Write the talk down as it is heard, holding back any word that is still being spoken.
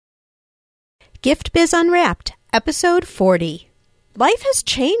Gift Biz Unwrapped, Episode 40. Life has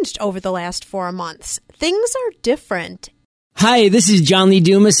changed over the last 4 months. Things are different. Hi, this is John Lee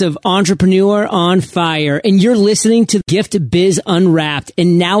Dumas of Entrepreneur on Fire, and you're listening to Gift Biz Unwrapped,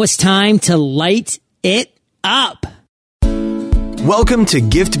 and now it's time to light it up. Welcome to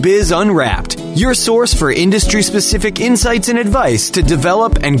Gift Biz Unwrapped, your source for industry-specific insights and advice to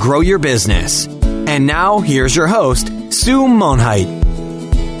develop and grow your business. And now, here's your host, Sue Monheit.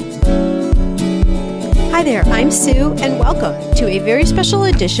 Hi there, I'm Sue, and welcome to a very special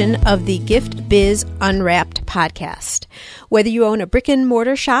edition of the Gift Biz Unwrapped podcast. Whether you own a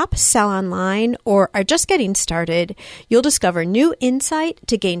brick-and-mortar shop, sell online, or are just getting started, you'll discover new insight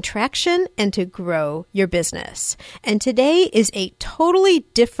to gain traction and to grow your business. And today is a totally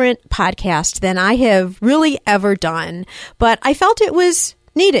different podcast than I have really ever done, but I felt it was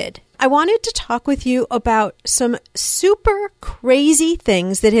needed. I wanted to talk with you about some super crazy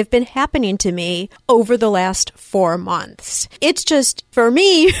things that have been happening to me over the last 4 months. It's just, for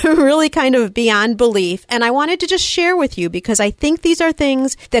me, really kind of beyond belief, and I wanted to just share with you because I think these are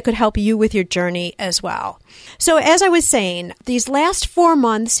things that could help you with your journey as well. So as I was saying, these last 4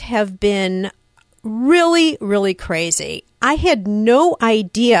 months have been really, really crazy. I had no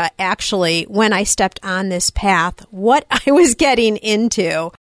idea, actually, when I stepped on this path, what I was getting into.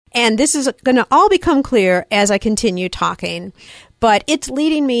 And this is going to all become clear as I continue talking. But it's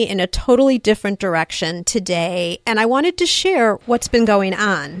leading me in a totally different direction today, and I wanted to share what's been going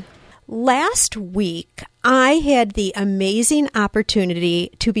on. Last week, I had the amazing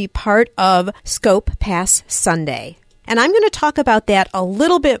opportunity to be part of Scope Pass Sunday. And I'm going to talk about that a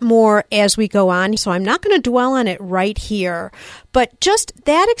little bit more as we go on, so I'm not going to dwell on it right here. But just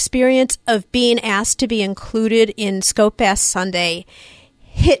that experience of being asked to be included in Scope Pass Sunday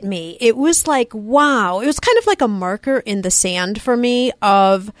hit me. It was like, wow. It was kind of like a marker in the sand for me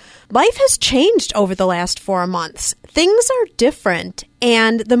of life has changed over the last 4 months. Things are different.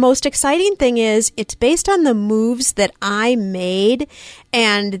 And the most exciting thing is it's based on the moves that I made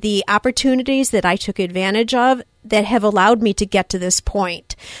and the opportunities that I took advantage of that have allowed me to get to this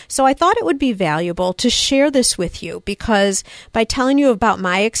point. So I thought it would be valuable to share this with you because by telling you about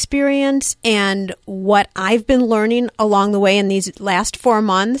my experience and what I've been learning along the way in these last 4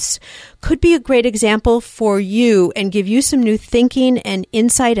 months could be a great example for you and give you some new thinking and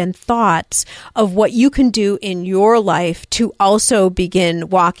insight and thoughts of what you can do in your life to also begin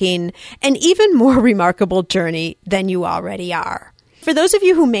walking an even more remarkable journey than you already are. For those of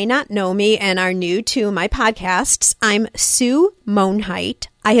you who may not know me and are new to my podcasts, I'm Sue Monheit.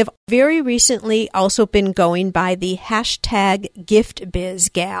 I have very recently also been going by the hashtag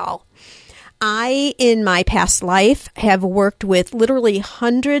GiftBizGal. I, in my past life, have worked with literally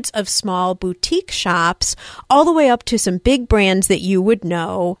hundreds of small boutique shops, all the way up to some big brands that you would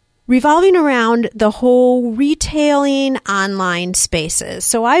know, revolving around the whole retailing online spaces.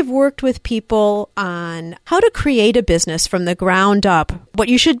 So I've worked with people on how to create a business from the ground up, what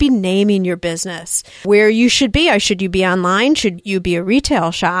you should be naming your business, where you should be. Should you be online? Should you be a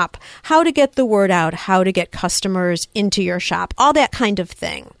retail shop? How to get the word out, how to get customers into your shop, all that kind of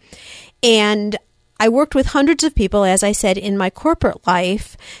thing. And I worked with hundreds of people, as I said, in my corporate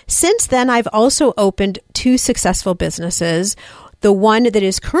life. Since then, I've also opened 2 successful businesses. The one that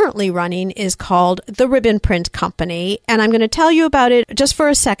is currently running is called The Ribbon Print Company, and I'm going to tell you about it just for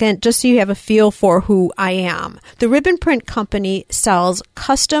a second, just so you have a feel for who I am. The Ribbon Print Company sells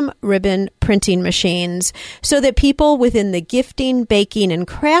custom ribbon printing machines so that people within the gifting, baking, and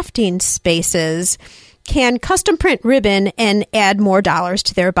crafting spaces can custom print ribbon and add more dollars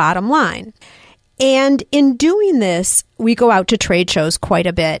to their bottom line. And in doing this, we go out to trade shows quite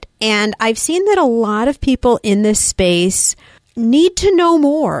a bit, and I've seen that a lot of people in this space need to know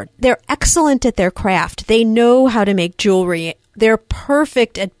more. They're excellent at their craft. They know how to make jewelry. They're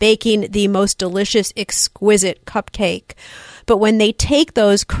perfect at baking the most delicious, exquisite cupcake. But when they take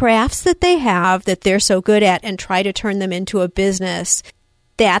those crafts that they have that they're so good at and try to turn them into a business,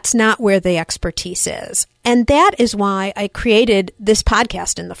 that's not where the expertise is. And that is why I created this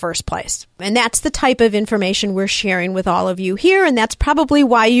podcast in the first place. And that's the type of information we're sharing with all of you here. And that's probably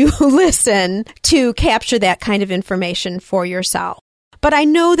why you listen, to capture that kind of information for yourself. But I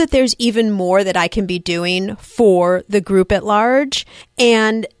know that there's even more that I can be doing for the group at large.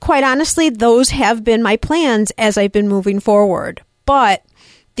 And quite honestly, those have been my plans as I've been moving forward. But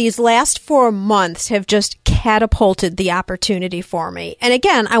these last 4 months have just catapulted the opportunity for me. And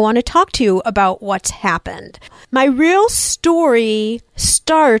again, I want to talk to you about what's happened. My real story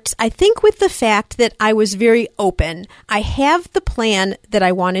starts, I think, with the fact that I was very open. I have the plan that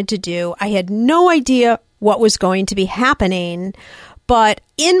I wanted to do. I had no idea what was going to be happening, but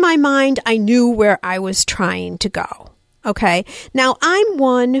in my mind, I knew where I was trying to go. Okay. Now, I'm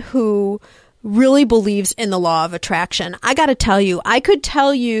one who really believes in the law of attraction. I got to tell you, I could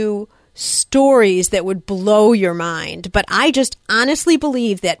tell you stories that would blow your mind, but I just honestly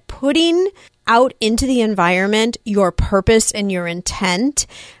believe that putting out into the environment your purpose and your intent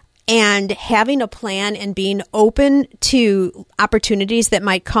and having a plan and being open to opportunities that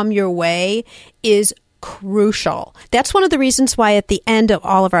might come your way is crucial. That's one of the reasons why at the end of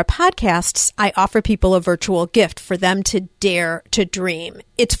all of our podcasts, I offer people a virtual gift for them to dare to dream.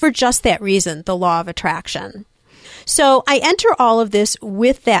 It's for just that reason, the law of attraction. So I enter all of this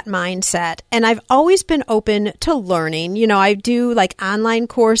with that mindset, and I've always been open to learning. You know, I do like online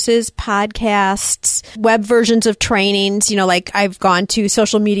courses, podcasts, web versions of trainings, like I've gone to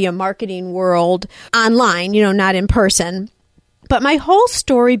Social Media Marketing World online, not in person. But my whole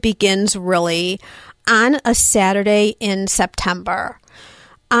story begins really on a Saturday in September.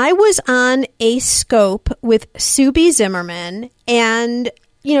 I was on a scope with Sue B. Zimmerman, and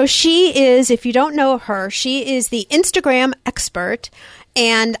she is, if you don't know her, she is the Instagram expert,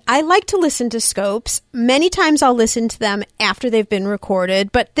 and I like to listen to scopes. Many times I'll listen to them after they've been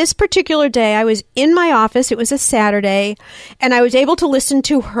recorded, but this particular day I was in my office, it was a Saturday, and I was able to listen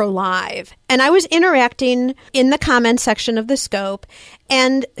to her live. And I was interacting in the comment section of the scope,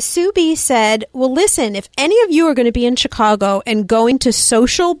 and Sue B said, well, listen, if any of you are going to be in Chicago and going to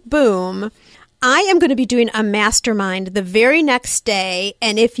Social Boom, I am going to be doing a mastermind the very next day,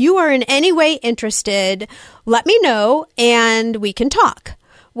 and if you are in any way interested, let me know and we can talk.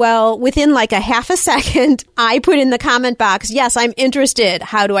 Well, within like a half a second, I put in the comment box, yes, I'm interested.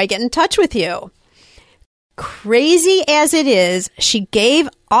 How do I get in touch with you? Crazy as it is, she gave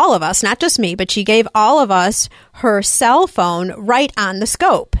all of us, not just me, but she gave all of us her cell phone right on the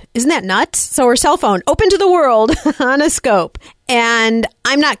scope. Isn't that nuts? So her cell phone open to the world on a scope. And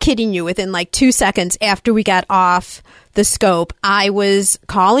I'm not kidding you, within like 2 seconds after we got off the scope, I was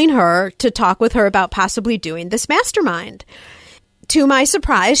calling her to talk with her about possibly doing this mastermind. To my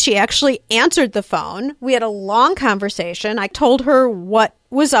surprise, she actually answered the phone. We had a long conversation. I told her what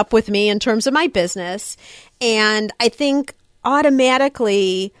was up with me in terms of my business. And I think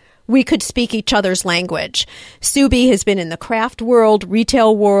automatically we could speak each other's language. Sue B has been in the craft world,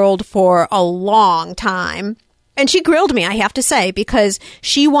 retail world for a long time. And she grilled me, I have to say, because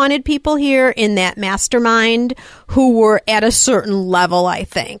she wanted people here in that mastermind who were at a certain level, I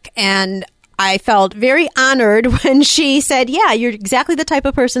think. And I felt very honored when she said, yeah, you're exactly the type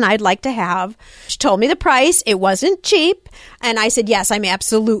of person I'd like to have. She told me the price. It wasn't cheap. And I said, yes, I'm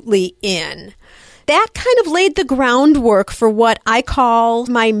absolutely in. That kind of laid the groundwork for what I call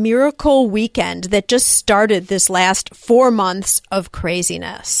my miracle weekend that just started this last 4 months of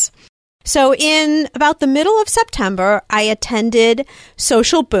craziness. So in about the middle of September, I attended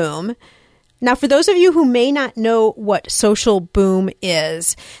Social Boom. Now, for those of you who may not know what Social Boom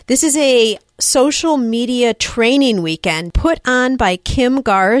is, this is a social media training weekend put on by Kim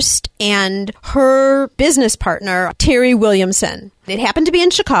Garst and her business partner, Terry Williamson. It happened to be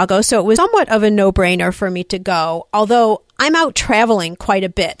in Chicago, so it was somewhat of a no-brainer for me to go, although I'm out traveling quite a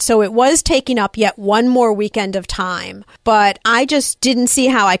bit, so it was taking up yet one more weekend of time. But I just didn't see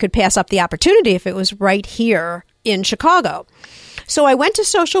how I could pass up the opportunity if it was right here in Chicago. So I went to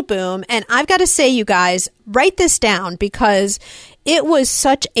Social Boom, and I've got to say, you guys, write this down because it was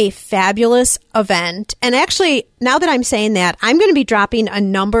such a fabulous event. And actually, now that I'm saying that, I'm going to be dropping a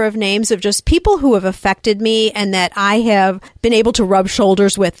number of names of just people who have affected me and that I have been able to rub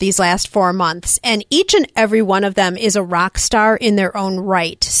shoulders with these last 4 months. And each and every one of them is a rock star in their own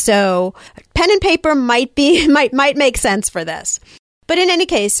right. So pen and paper might make sense for this. But in any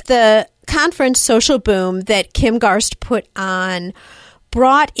case, the conference Social Boom that Kim Garst put on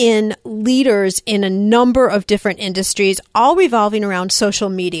brought in leaders in a number of different industries, all revolving around social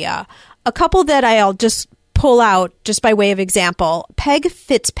media. A couple that I'll just pull out just by way of example. Peg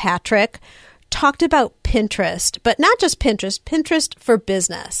Fitzpatrick talked about Pinterest, but not just Pinterest, Pinterest for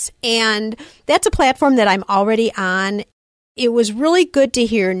business. And that's a platform that I'm already on. It was really good to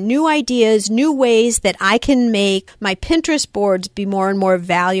hear new ideas, new ways that I can make my Pinterest boards be more and more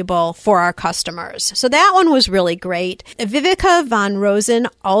valuable for our customers. So that one was really great. Vivica Von Rosen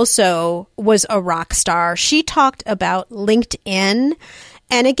also was a rock star. She talked about LinkedIn.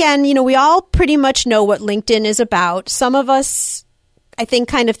 And again, we all pretty much know what LinkedIn is about. Some of us, I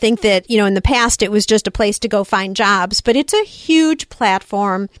think that, in the past it was just a place to go find jobs, but it's a huge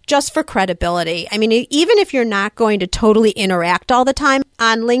platform just for credibility. I mean, even if you're not going to totally interact all the time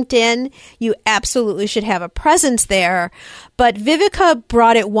on LinkedIn, you absolutely should have a presence there. But Viveka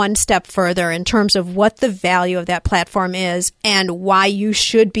brought it one step further in terms of what the value of that platform is and why you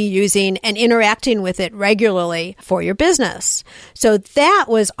should be using and interacting with it regularly for your business. So that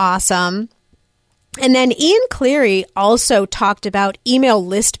was awesome. And then Ian Cleary also talked about email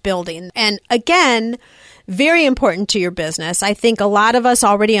list building. And again, very important to your business. I think a lot of us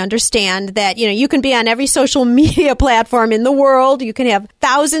already understand that, you can be on every social media platform in the world. You can have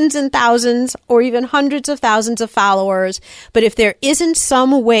thousands and thousands or even hundreds of thousands of followers. But if there isn't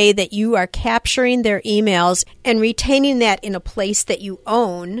some way that you are capturing their emails and retaining that in a place that you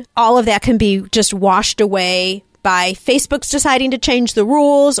own, all of that can be just washed away by Facebook's deciding to change the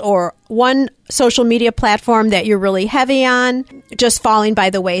rules or one social media platform that you're really heavy on just falling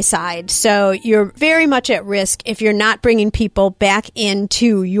by the wayside. So you're very much at risk if you're not bringing people back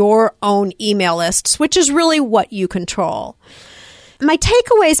into your own email lists, which is really what you control. My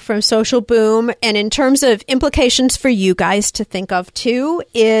takeaways from Social Boom, and in terms of implications for you guys to think of too,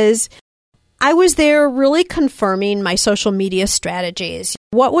 is I was there really confirming my social media strategies.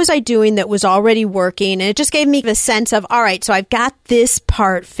 What was I doing that was already working? And it just gave me the sense of, all right, so I've got this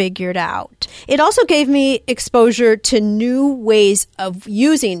part figured out. It also gave me exposure to new ways of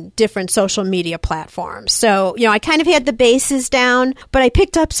using different social media platforms. So, I kind of had the bases down, but I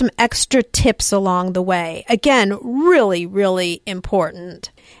picked up some extra tips along the way. Again, really, really important.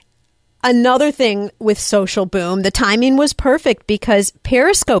 Another thing with Social Boom, the timing was perfect because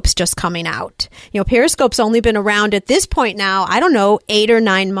Periscope's just coming out. Periscope's only been around at this point now, 8 or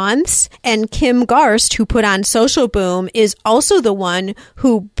 9 months. And Kim Garst, who put on Social Boom, is also the one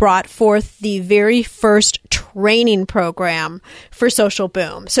who brought forth the very first training program for Social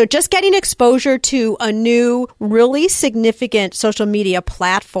Boom. So just getting exposure to a new, really significant social media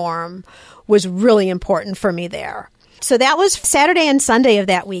platform was really important for me there. So that was Saturday and Sunday of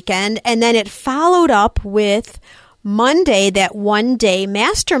that weekend. And then it followed up with Monday, that one-day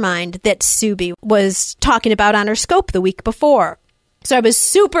mastermind that Subi was talking about on her scope the week before. So I was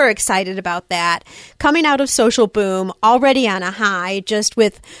super excited about that. Coming out of Social Boom, already on a high, just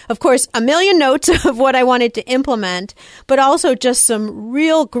with, of course, a million notes of what I wanted to implement, but also just some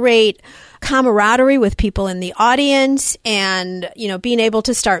real great camaraderie with people in the audience and, being able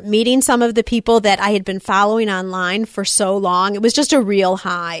to start meeting some of the people that I had been following online for so long. It was just a real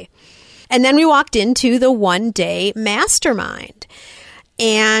high. And then we walked into the one-day mastermind.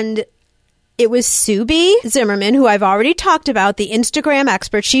 And it was Subi Zimmerman, who I've already talked about, the Instagram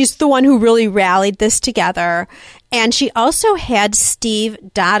expert. She's the one who really rallied this together. And she also had Steve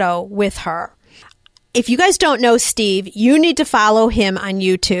Dotto with her. If you guys don't know Steve, you need to follow him on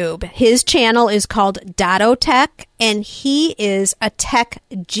YouTube. His channel is called Dotto Tech, and he is a tech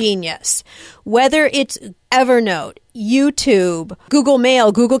genius. Whether it's Evernote, YouTube, Google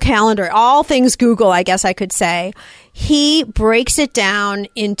Mail, Google Calendar, all things Google, I guess I could say, he breaks it down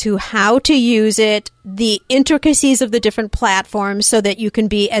into how to use it, the intricacies of the different platforms so that you can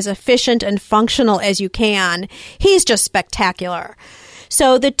be as efficient and functional as you can. He's just spectacular.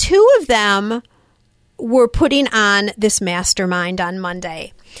 So the two of them were putting on this mastermind on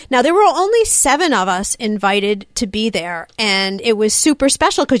Monday. Now, there were only 7 of us invited to be there, and it was super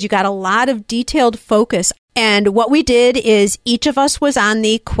special because you got a lot of detailed focus. And what we did is each of us was on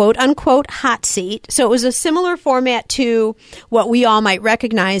the quote-unquote hot seat. So it was a similar format to what we all might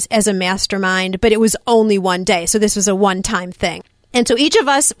recognize as a mastermind, but it was only one day. So this was a one-time thing. And so each of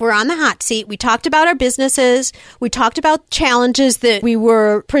us were on the hot seat. We talked about our businesses. We talked about challenges that we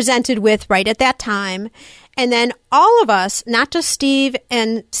were presented with right at that time. And then all of us, not just Steve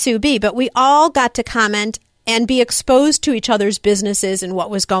and Subi, but we all got to comment and be exposed to each other's businesses and what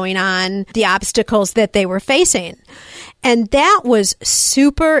was going on, the obstacles that they were facing. And that was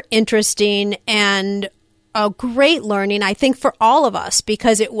super interesting and a great learning, I think, for all of us,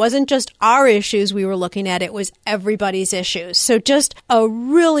 because it wasn't just our issues we were looking at, it was everybody's issues. So just a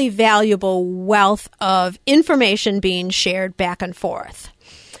really valuable wealth of information being shared back and forth.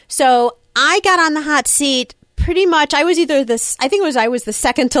 So I got on the hot seat pretty much. I was I was the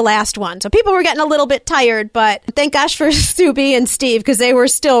second to last one. So people were getting a little bit tired, but thank gosh for Subi and Steve because they were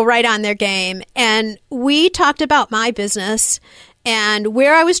still right on their game. And we talked about my business and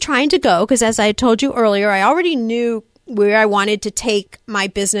where I was trying to go, because as I told you earlier, I already knew where I wanted to take my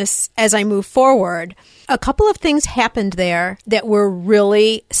business as I move forward. A couple of things happened there that were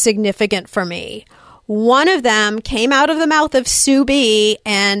really significant for me. One of them came out of the mouth of Subi,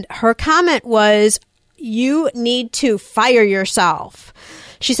 and her comment was, you need to fire yourself.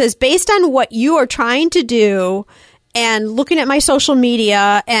 She says, based on what you are trying to do and looking at my social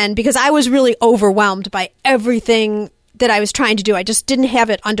media, and because I was really overwhelmed by everything that I was trying to do, I just didn't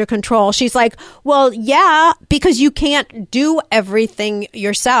have it under control. She's like, well, yeah, because you can't do everything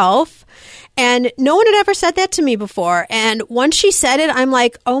yourself. And no one had ever said that to me before. And once she said it, I'm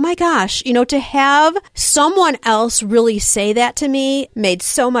like, oh my gosh, to have someone else really say that to me made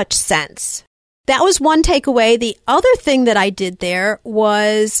so much sense. That was one takeaway. The other thing that I did there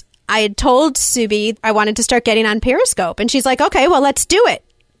was I had told Subi I wanted to start getting on Periscope. And she's like, okay, well, let's do it.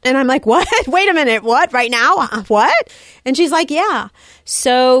 And I'm like, what? Wait a minute. What? Right now? What? And she's like, yeah.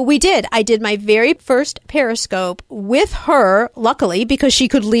 So we did. I did my very first Periscope with her, luckily, because she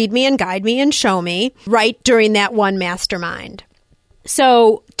could lead me and guide me and show me right during that one mastermind.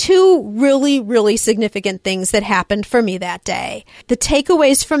 So 2 really, really significant things that happened for me that day. The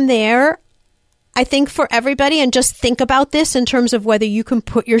takeaways from there, I think for everybody, and just think about this in terms of whether you can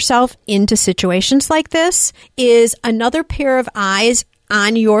put yourself into situations like this, is another pair of eyes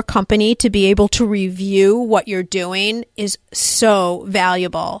on your company to be able to review what you're doing is so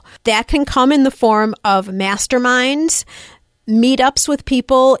valuable. That can come in the form of masterminds, meetups with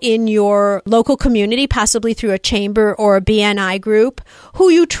people in your local community, possibly through a chamber or a BNI group, who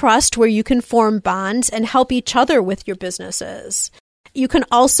you trust, where you can form bonds and help each other with your businesses. You can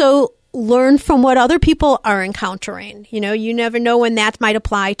also learn from what other people are encountering. You never know when that might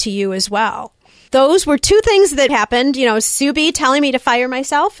apply to you as well. Those were 2 things that happened, Subi telling me to fire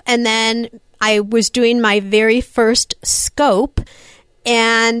myself, and then I was doing my very first scope.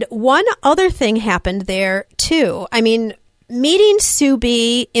 And one other thing happened there too. I mean, meeting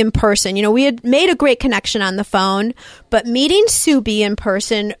Subi in person, we had made a great connection on the phone, but meeting Subi in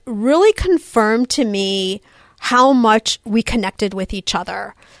person really confirmed to me how much we connected with each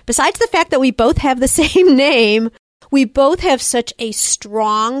other. Besides the fact that we both have the same name, we both have such a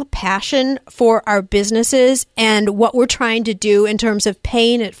strong passion for our businesses and what we're trying to do in terms of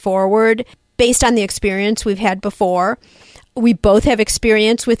paying it forward based on the experience we've had before. We both have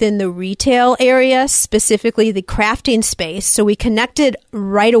experience within the retail area, specifically the crafting space. So we connected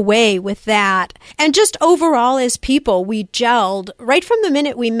right away with that. And just overall as people, we gelled right from the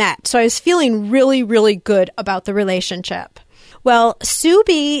minute we met. So I was feeling really, really good about the relationship. Well,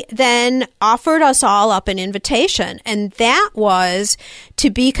 Subi then offered us all up an invitation, and that was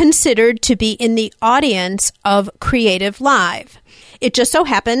to be considered to be in the audience of Creative Live. It just so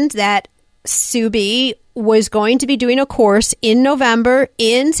happened that Subi was going to be doing a course in November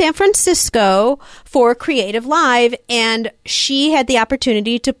in San Francisco for Creative Live, and she had the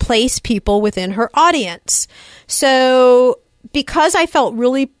opportunity to place people within her audience. So because I felt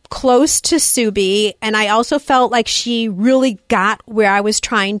really close to Subi, and I also felt like she really got where I was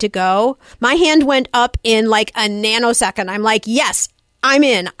trying to go, my hand went up in like a nanosecond. I'm like, yes, I'm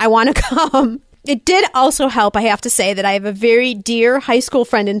in. I want to come. It did also help, I have to say, that I have a very dear high school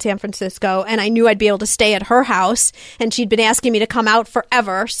friend in San Francisco, and I knew I'd be able to stay at her house, and she'd been asking me to come out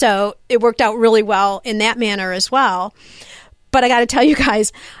forever, so it worked out really well in that manner as well. But I got to tell you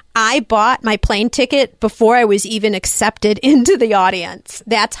guys, I bought my plane ticket before I was even accepted into the audience.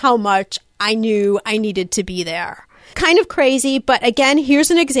 That's how much I knew I needed to be there. Kind of crazy, but again,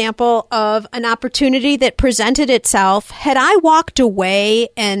 here's an example of an opportunity that presented itself. Had I walked away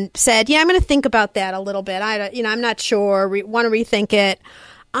and said, yeah, I'm going to think about that a little bit, I'm not sure, want to rethink it,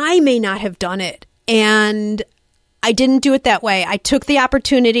 I may not have done it. And I didn't do it that way. I took the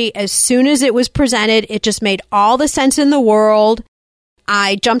opportunity as soon as it was presented. It just made all the sense in the world.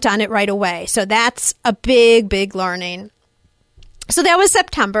 I jumped on it right away. So that's a big, big learning. So that was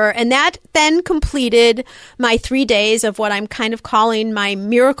September, and that then completed my 3 days of what I'm kind of calling my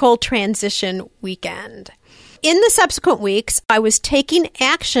miracle transition weekend. In the subsequent weeks, I was taking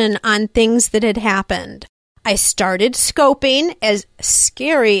action on things that had happened. I started scoping, as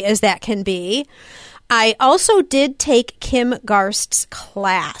scary as that can be. I also did take Kim Garst's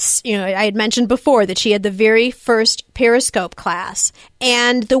class. I had mentioned before that she had the very first Periscope class.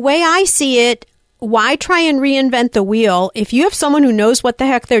 And the way I see it, why try and reinvent the wheel? If you have someone who knows what the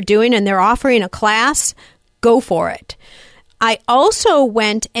heck they're doing and they're offering a class, go for it. I also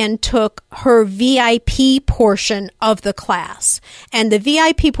went and took her VIP portion of the class. And the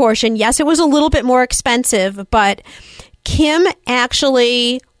VIP portion, yes, it was a little bit more expensive, but Kim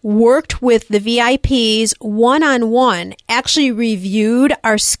actually worked with the VIPs one-on-one, actually reviewed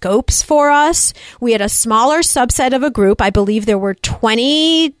our scopes for us. We had a smaller subset of a group. I believe there were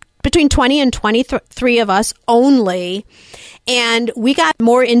between 20 and 23 of us only. And we got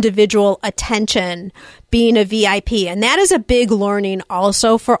more individual attention being a VIP. And that is a big learning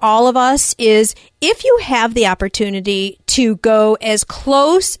also for all of us, is if you have the opportunity to go as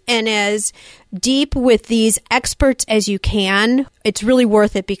close and as deep with these experts as you can, it's really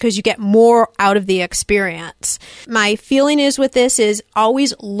worth it because you get more out of the experience. My feeling is with this is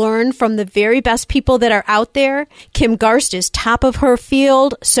always learn from the very best people that are out there. Kim Garst is top of her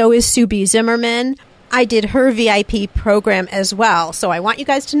field. So is Sue B. Zimmerman. I did her VIP program as well. So I want you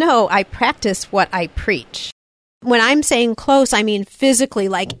guys to know I practice what I preach. When I'm saying close, I mean physically,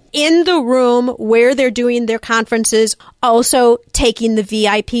 like in the room where they're doing their conferences. Also taking the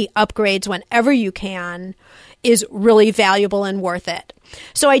VIP upgrades whenever you can is really valuable and worth it.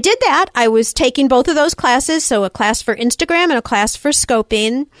 So I did that. I was taking both of those classes, so a class for Instagram and a class for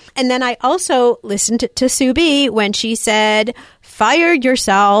scoping. And then I also listened to Sue B when she said, fire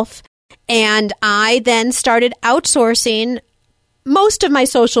yourself. And I then started outsourcing most of my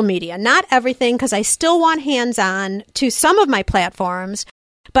social media, not everything, because I still want hands-on to some of my platforms.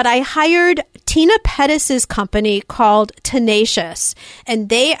 But I hired Tina Pettis's company called Tenacious, and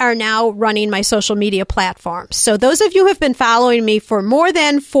they are now running my social media platforms. So those of you who have been following me for more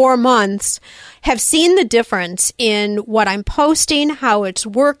than 4 months have seen the difference in what I'm posting, how it's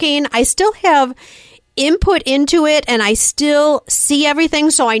working. I still have input into it and I still see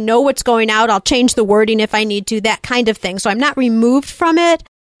everything, so I know what's going out. I'll change the wording if I need to, that kind of thing. So I'm not removed from it,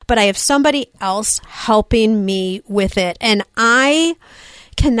 but I have somebody else helping me with it. And I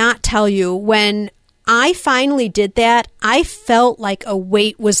cannot tell you, when I finally did that, I felt like a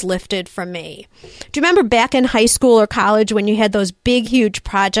weight was lifted from me. Do you remember back in high school or college when you had those big, huge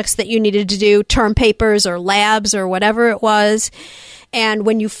projects that you needed to do, term papers or labs or whatever it was? And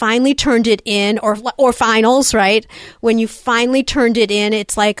when you finally turned it in, or finals, right? When you finally turned it in,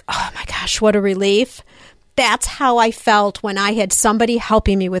 it's like, oh my gosh, what a relief. That's how I felt when I had somebody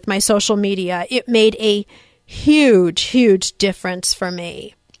helping me with my social media. It made a huge, huge difference for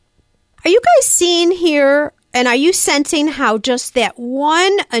me. Are you guys seeing here, and are you sensing how just that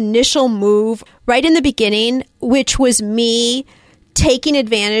one initial move right in the beginning, which was me taking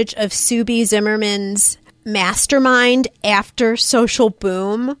advantage of Sue B. Zimmerman's mastermind after Social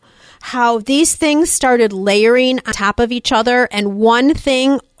Boom, how these things started layering on top of each other, and one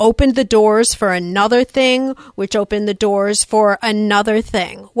thing opened the doors for another thing, which opened the doors for another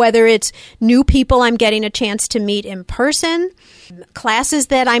thing. Whether it's new people I'm getting a chance to meet in person, classes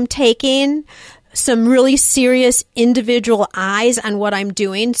that I'm taking, some really serious individual eyes on what I'm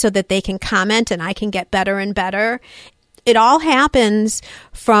doing so that they can comment and I can get better and better. It all happens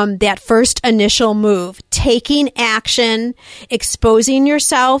from that first initial move, taking action, exposing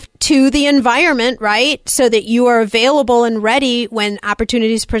yourself to the environment, right? So that you are available and ready when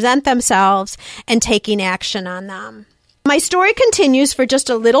opportunities present themselves, and taking action on them. My story continues for just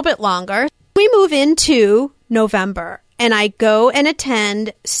a little bit longer. We move into November, and I go and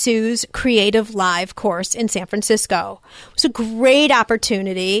attend Sue's Creative Live course in San Francisco. It was a great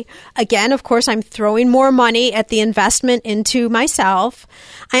opportunity. Again, of course, I'm throwing more money at the investment into myself.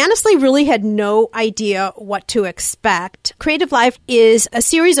 I honestly really had no idea what to expect. Creative Live is a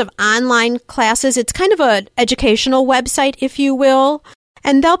series of online classes. It's kind of an educational website, if you will.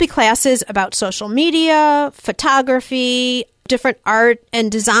 And there'll be classes about social media, photography, different art and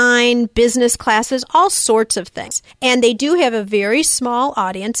design, business classes, all sorts of things. And they do have a very small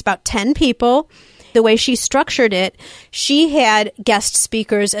audience, about 10 people. The way she structured it, she had guest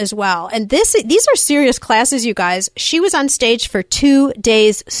speakers as well. And these are serious classes, you guys. She was on stage for 2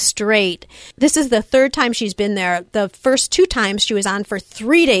 days straight. This is the third time she's been there. The first 2 times she was on for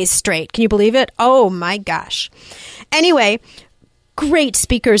 3 days straight. Can you believe it? Oh my gosh. Anyway, great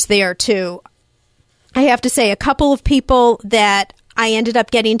speakers there too. I have to say, a couple of people that I ended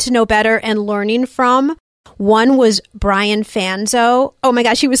up getting to know better and learning from. One was Brian Fanzo. Oh my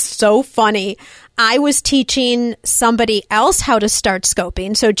gosh, he was so funny. I was teaching somebody else how to start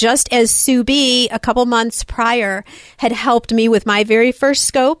scoping. So just as Sue B, a couple months prior, had helped me with my very first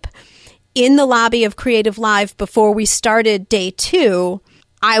scope in the lobby of Creative Live before we started day 2,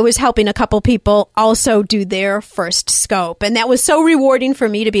 I was helping a couple people also do their first scope. And that was so rewarding for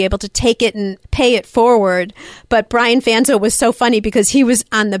me to be able to take it and pay it forward. But Brian Fanzo was so funny because he was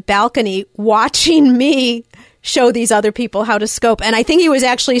on the balcony watching me show these other people how to scope. And I think he was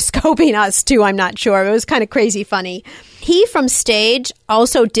actually scoping us too. I'm not sure. It was kind of crazy funny. He from stage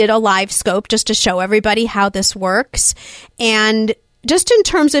also did a live scope just to show everybody how this works. And just in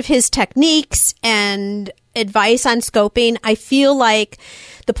terms of his techniques and advice on scoping, I feel like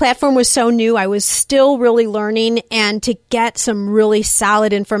the platform was so new. I was still really learning, and to get some really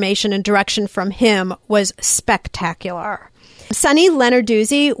solid information and direction from him was spectacular. Sunny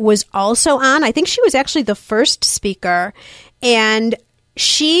Lenarduzzi was also on. I think she was actually the first speaker, and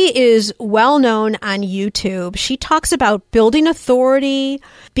she is well known on YouTube. She talks about building authority,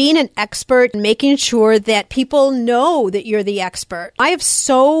 being an expert, and making sure that people know that you're the expert. I have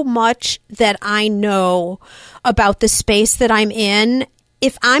so much that I know about the space that I'm in.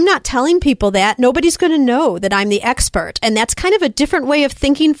 If I'm not telling people that, nobody's going to know that I'm the expert. And that's kind of a different way of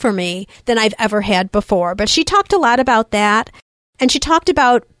thinking for me than I've ever had before. But she talked a lot about that. And she talked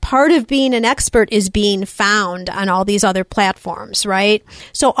about part of being an expert is being found on all these other platforms, right?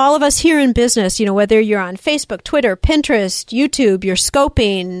 So all of us here in business, whether you're on Facebook, Twitter, Pinterest, YouTube, you're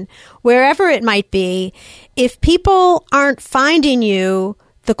scoping, wherever it might be, if people aren't finding you,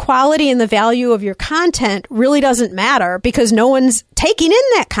 the quality and the value of your content really doesn't matter because no one's taking in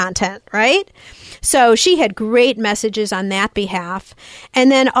that content, right? So she had great messages on that behalf.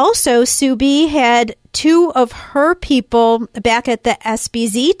 And then also Sue B had two of her people back at the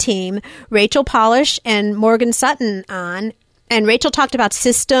SBZ team, Rachel Polish and Morgan Sutton, on. And Rachel talked about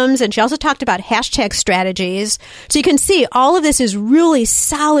systems, and she also talked about hashtag strategies. So you can see all of this is really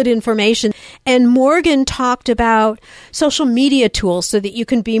solid information. And Morgan talked about social media tools so that you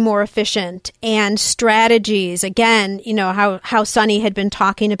can be more efficient, and strategies. Again, how Sunny had been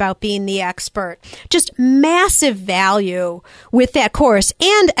talking about being the expert. Just massive value with that course.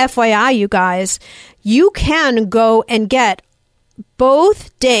 And FYI, you guys, you can go and get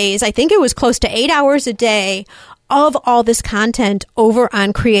both days. I think it was close to 8 hours a day of all this content over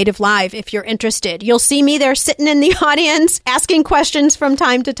on Creative Live if you're interested. You'll see me there sitting in the audience asking questions from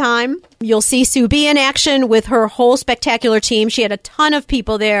time to time. You'll see Sue B in action with her whole spectacular team. She had a ton of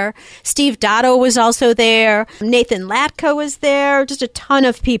people there. Steve Dotto was also there. Nathan Latko was there. Just a ton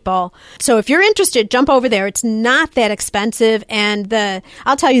of people. So if you're interested, jump over there. It's not that expensive. And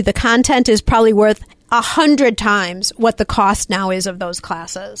I'll tell you, the content is probably worth 100 times what the cost now is of those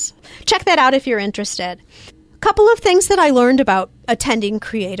classes. Check that out if you're interested. Couple of things that I learned about attending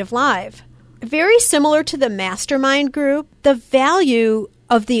Creative Live. Very similar to the mastermind group, the value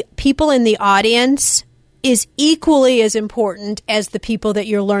of the people in the audience is equally as important as the people that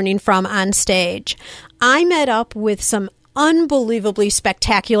you're learning from on stage. I met up with some unbelievably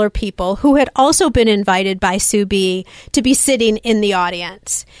spectacular people who had also been invited by Sue B to be sitting in the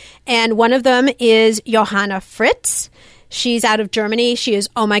audience. And one of them is Johanna Fritz. She's out of Germany. She is,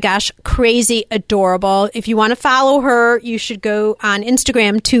 oh my gosh, crazy adorable. If you want to follow her, you should go on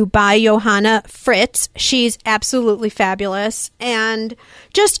Instagram to by Johanna Fritz. She's absolutely fabulous. And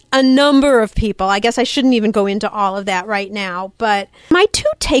just a number of people. I guess I shouldn't even go into all of that right now. But my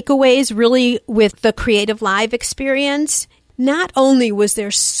two takeaways really with the Creative Live experience, not only was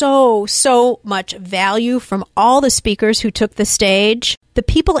there so much value from all the speakers who took the stage, the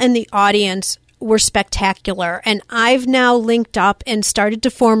people in the audience were spectacular. And I've now linked up and started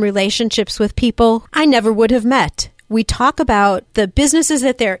to form relationships with people I never would have met. We talk about the businesses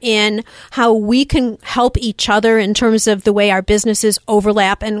that they're in, how we can help each other in terms of the way our businesses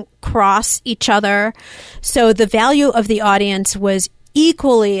overlap and cross each other. So the value of the audience was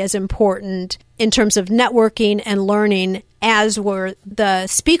equally as important in terms of networking and learning as were the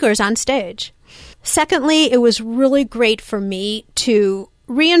speakers on stage. Secondly, it was really great for me to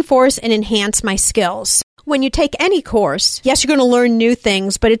reinforce and enhance my skills. When you take any course, yes, you're going to learn new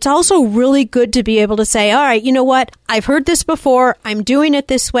things, but it's also really good to be able to say, all right, you know what? I've heard this before. I'm doing it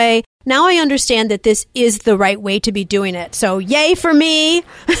this way. Now I understand that this is the right way to be doing it. So yay for me.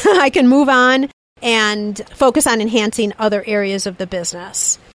 I can move on and focus on enhancing other areas of the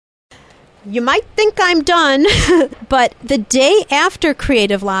business. You might think I'm done, but the day after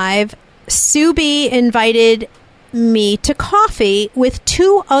Creative Live, Sue B invited me to coffee with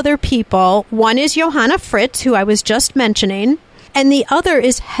two other people. One is Johanna Fritz, who I was just mentioning, and the other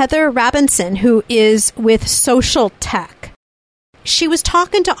is Heather Robinson, who is with Social Tech. She was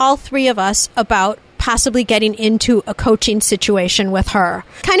talking to all three of us about possibly getting into a coaching situation with her.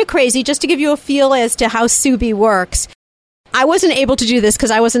 Kind of crazy, just to give you a feel as to how Sue B works. I wasn't able to do this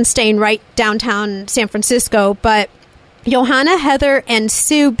because I wasn't staying right downtown San Francisco, but Johanna, Heather, and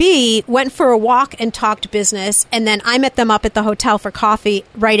Sue B went for a walk and talked business, and then I met them up at the hotel for coffee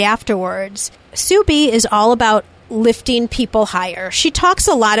right afterwards. Sue B is all about lifting people higher. She talks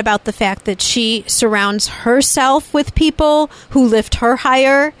a lot about the fact that she surrounds herself with people who lift her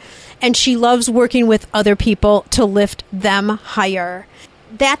higher, and she loves working with other people to lift them higher.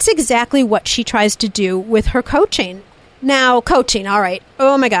 That's exactly what she tries to do with her coaching. Now, coaching, all right.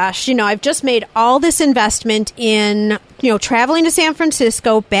 Oh my gosh, I've just made all this investment in, traveling to San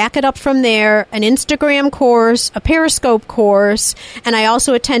Francisco, back it up from there, an Instagram course, a Periscope course, and I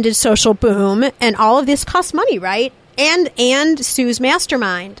also attended Social Boom, and all of this costs money, right? and Sue's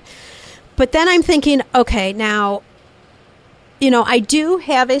mastermind. But then I'm thinking, okay, now, I do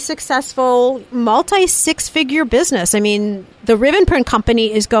have a successful multi-six-figure business. I mean, the Ribbon Print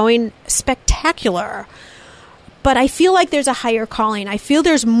Company is going spectacular. But I feel like there's a higher calling. I feel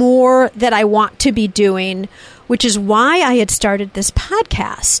there's more that I want to be doing, which is why I had started this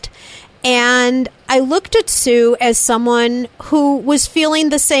podcast. And I looked at Sue as someone who was feeling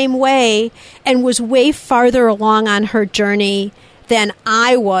the same way and was way farther along on her journey than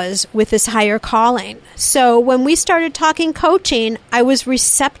I was with this higher calling. So when we started talking coaching, I was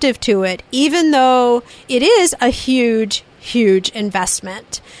receptive to it, even though it is a huge, huge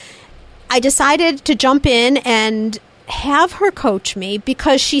investment. I decided to jump in and have her coach me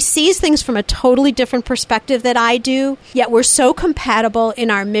because she sees things from a totally different perspective that I do, yet we're so compatible in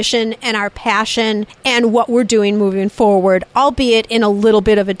our mission and our passion and what we're doing moving forward, albeit in a little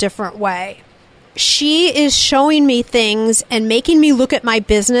bit of a different way. She is showing me things and making me look at my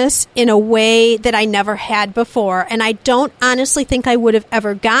business in a way that I never had before, and I don't honestly think I would have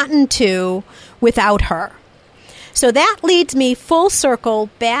ever gotten to without her. So that leads me full circle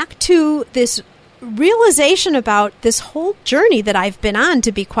back to this realization about this whole journey that I've been on,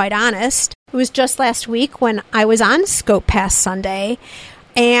 to be quite honest. It was just last week when I was on Scope Pass Sunday,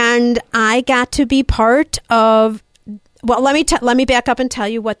 and I got to be part of, well, let me back up and tell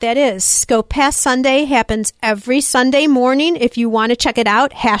you what that is. Scope Pass Sunday happens every Sunday morning. If you want to check it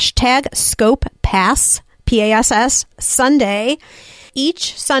out, hashtag Scope Pass, P-A-S-S, Sunday.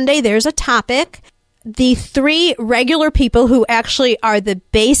 Each Sunday there's a topic. The three regular people who actually are the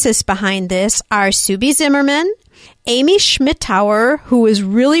basis behind this are Subi Zimmerman, Amy Schmittauer, who is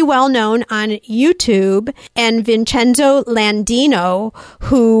really well known on YouTube, and Vincenzo Landino,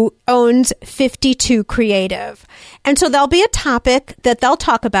 who owns 52 Creative. And so there'll be a topic that they'll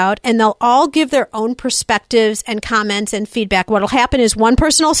talk about, and they'll all give their own perspectives and comments and feedback. What'll happen is one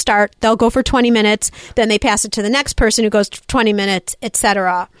person will start, they'll go for 20 minutes, then they pass it to the next person who goes for 20 minutes,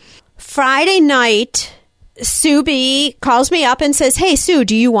 etc. Friday night, Sue B calls me up and says, "Hey, Sue,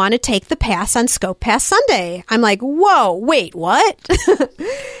 do you want to take the pass on Scope Pass Sunday?" I'm like, whoa, wait, what?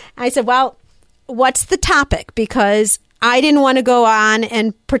 I said, well, what's the topic? Because I didn't want to go on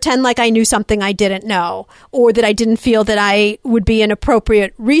and pretend like I knew something I didn't know or that I didn't feel that I would be an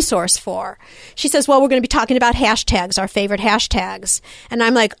appropriate resource for. She says, well, we're going to be talking about hashtags, our favorite hashtags. And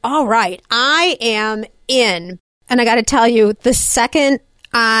I'm like, all right, I am in. And I got to tell you, the second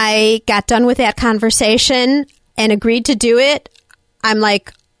I got done with that conversation and agreed to do it, I'm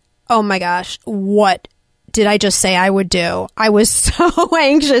like, oh my gosh, what did I just say I would do? I was so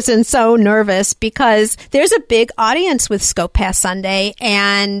anxious and so nervous because there's a big audience with Scope Pass Sunday,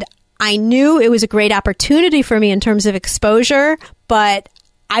 and I knew it was a great opportunity for me in terms of exposure, but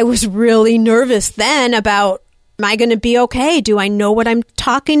I was really nervous then about, am I going to be okay? Do I know what I'm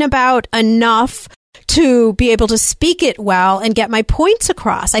talking about enough to be able to speak it well and get my points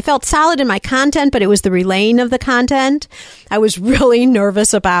across? I felt solid in my content, but it was the relaying of the content I was really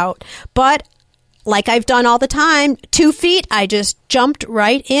nervous about. But like I've done all the time, 2 feet, I just jumped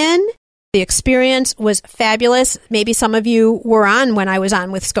right in. The experience was fabulous. Maybe some of you were on when I was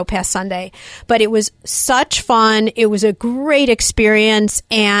on with Scope Pass Sunday, but it was such fun. It was a great experience,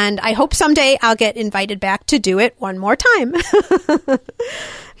 and I hope someday I'll get invited back to do it one more time.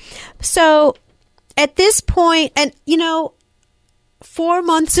 So at this point, and 4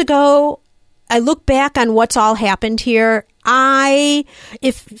 months ago, I look back on what's all happened here.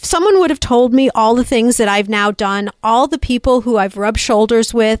 If someone would have told me all the things that I've now done, all the people who I've rubbed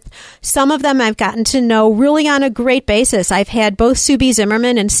shoulders with, some of them I've gotten to know really on a great basis. I've had both Subi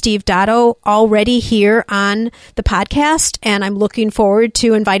Zimmerman and Steve Dotto already here on the podcast, and I'm looking forward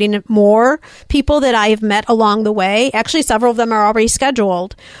to inviting more people that I have met along the way. Actually, several of them are already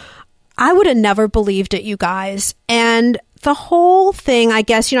scheduled. I would have never believed it, you guys. And the whole thing, I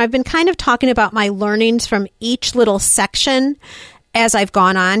guess, I've been kind of talking about my learnings from each little section as I've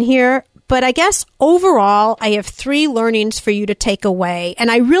gone on here. But I guess overall, I have 3 learnings for you to take away. And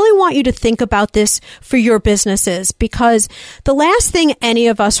I really want you to think about this for your businesses, because the last thing any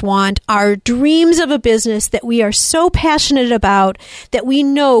of us want are dreams of a business that we are so passionate about, that we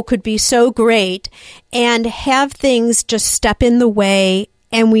know could be so great, and have things just step in the way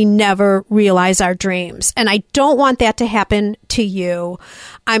and we never realize our dreams. And I don't want that to happen to you.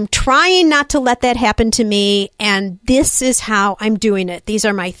 I'm trying not to let that happen to me, and this is how I'm doing it. These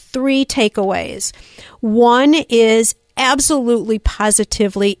are my 3 takeaways. 1 is absolutely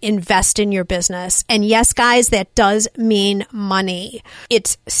positively invest in your business. And yes, guys, that does mean money.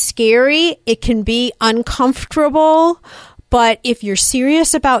 It's scary. It can be uncomfortable, But if you're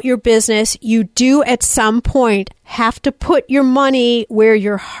serious about your business, you do at some point have to put your money where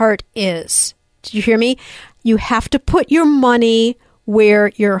your heart is. Did you hear me? You have to put your money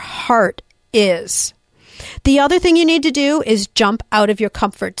where your heart is. The other thing you need to do is jump out of your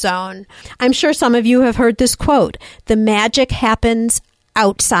comfort zone. I'm sure some of you have heard this quote, "The magic happens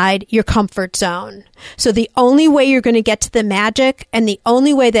outside your comfort zone." So the only way you're going to get to the magic, and the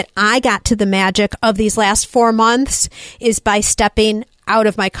only way that I got to the magic of these last 4 months, is by stepping out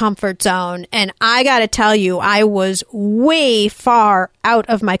of my comfort zone. And I got to tell you, I was way far out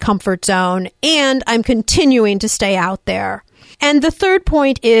of my comfort zone, and I'm continuing to stay out there. And the third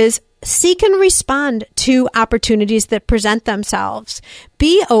point is seek and respond to opportunities that present themselves.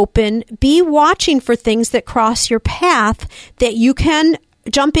 Be open, be watching for things that cross your path that you can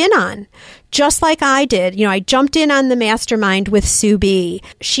jump in on. Just like I did. I jumped in on the mastermind with Sue B.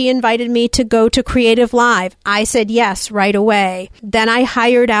 She invited me to go to Creative Live. I said yes right away. Then I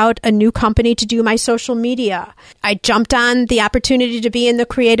hired out a new company to do my social media. I jumped on the opportunity to be in the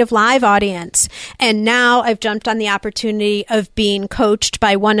Creative Live audience. And now I've jumped on the opportunity of being coached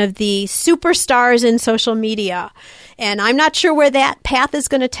by one of the superstars in social media. And I'm not sure where that path is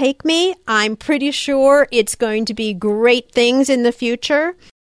going to take me. I'm pretty sure it's going to be great things in the future.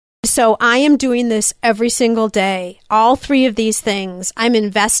 So I am doing this every single day, all three of these things. I'm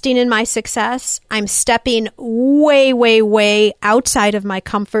investing in my success. I'm stepping way, way, way outside of my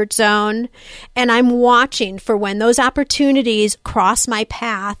comfort zone. And I'm watching for when those opportunities cross my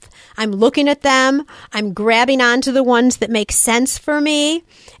path. I'm looking at them. I'm grabbing onto the ones that make sense for me.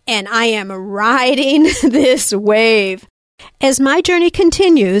 And I am riding this wave. As my journey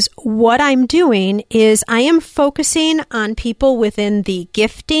continues, what I'm doing is I am focusing on people within the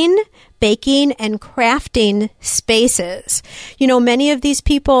gifting, baking, and crafting spaces. Many of these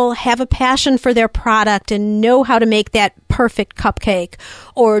people have a passion for their product and know how to make that perfect cupcake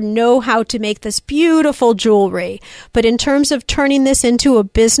or know how to make this beautiful jewelry. But in terms of turning this into a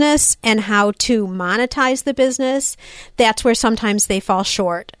business and how to monetize the business, that's where sometimes they fall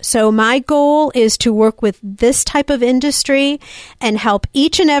short. So my goal is to work with this type of industry and help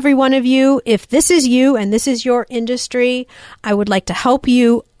each and every one of you. If this is you and this is your industry, I would like to help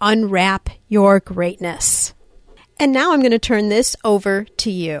you unwrap your greatness. And now I'm going to turn this over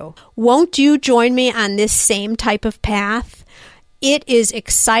to you. Won't you join me on this same type of path? It is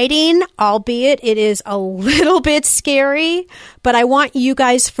exciting, albeit it is a little bit scary, but I want you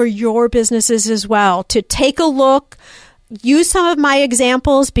guys for your businesses as well to take a look. Use some of my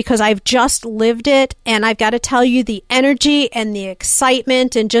examples because I've just lived it, and I've got to tell you the energy and the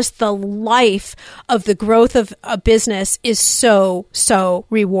excitement and just the life of the growth of a business is so, so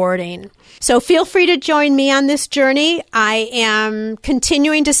rewarding. So feel free to join me on this journey. I am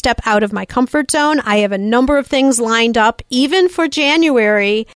continuing to step out of my comfort zone. I have a number of things lined up, even for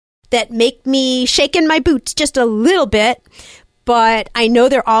January, that make me shake in my boots just a little bit, but I know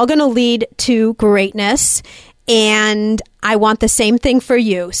they're all going to lead to greatness. And I want the same thing for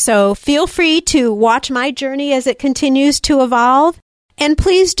you. So feel free to watch my journey as it continues to evolve. And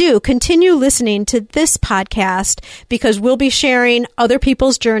please do continue listening to this podcast because we'll be sharing other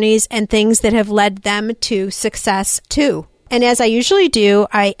people's journeys and things that have led them to success too. And as I usually do,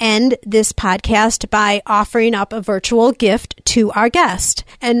 I end this podcast by offering up a virtual gift to our guest.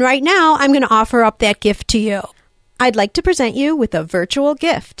 And right now, I'm going to offer up that gift to you. I'd like to present you with a virtual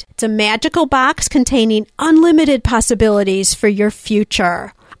gift. It's a magical box containing unlimited possibilities for your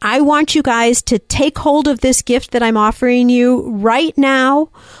future. I want you guys to take hold of this gift that I'm offering you right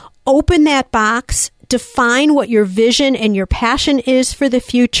now. Open that box, define what your vision and your passion is for the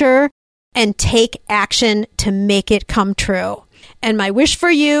future, and take action to make it come true. And my wish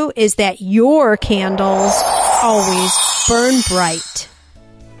for you is that your candles always burn bright.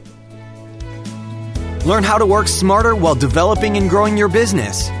 Learn how to work smarter while developing and growing your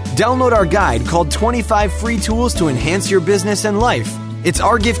business. Download our guide called 25 Free Tools to Enhance Your Business and Life. It's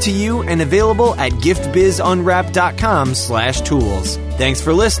our gift to you and available at giftbizunwrapped.com/tools. Thanks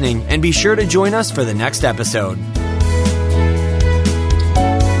for listening, and be sure to join us for the next episode.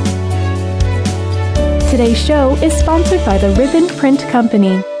 Today's show is sponsored by the Ribbon Print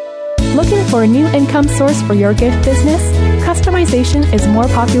Company. Looking for a new income source for your gift business? Customization is more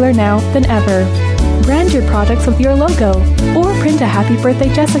popular now than ever. Brand your products with your logo, or print a Happy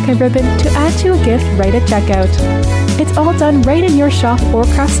Birthday Jessica ribbon to add to a gift right at checkout. It's all done right in your shop or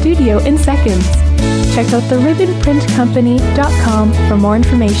craft studio in seconds. Check out theribbonprintcompany.com for more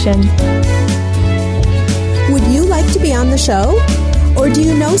information. Would you like to be on the show? Or do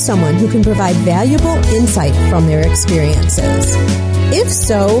you know someone who can provide valuable insight from their experiences? If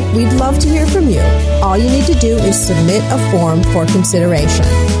so, we'd love to hear from you. All you need to do is submit a form for consideration.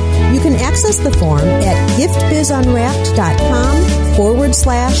 You can access the form at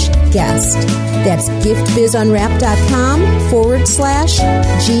giftbizunwrapped.com/guest. That's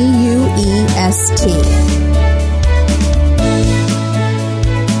giftbizunwrapped.com/GUEST.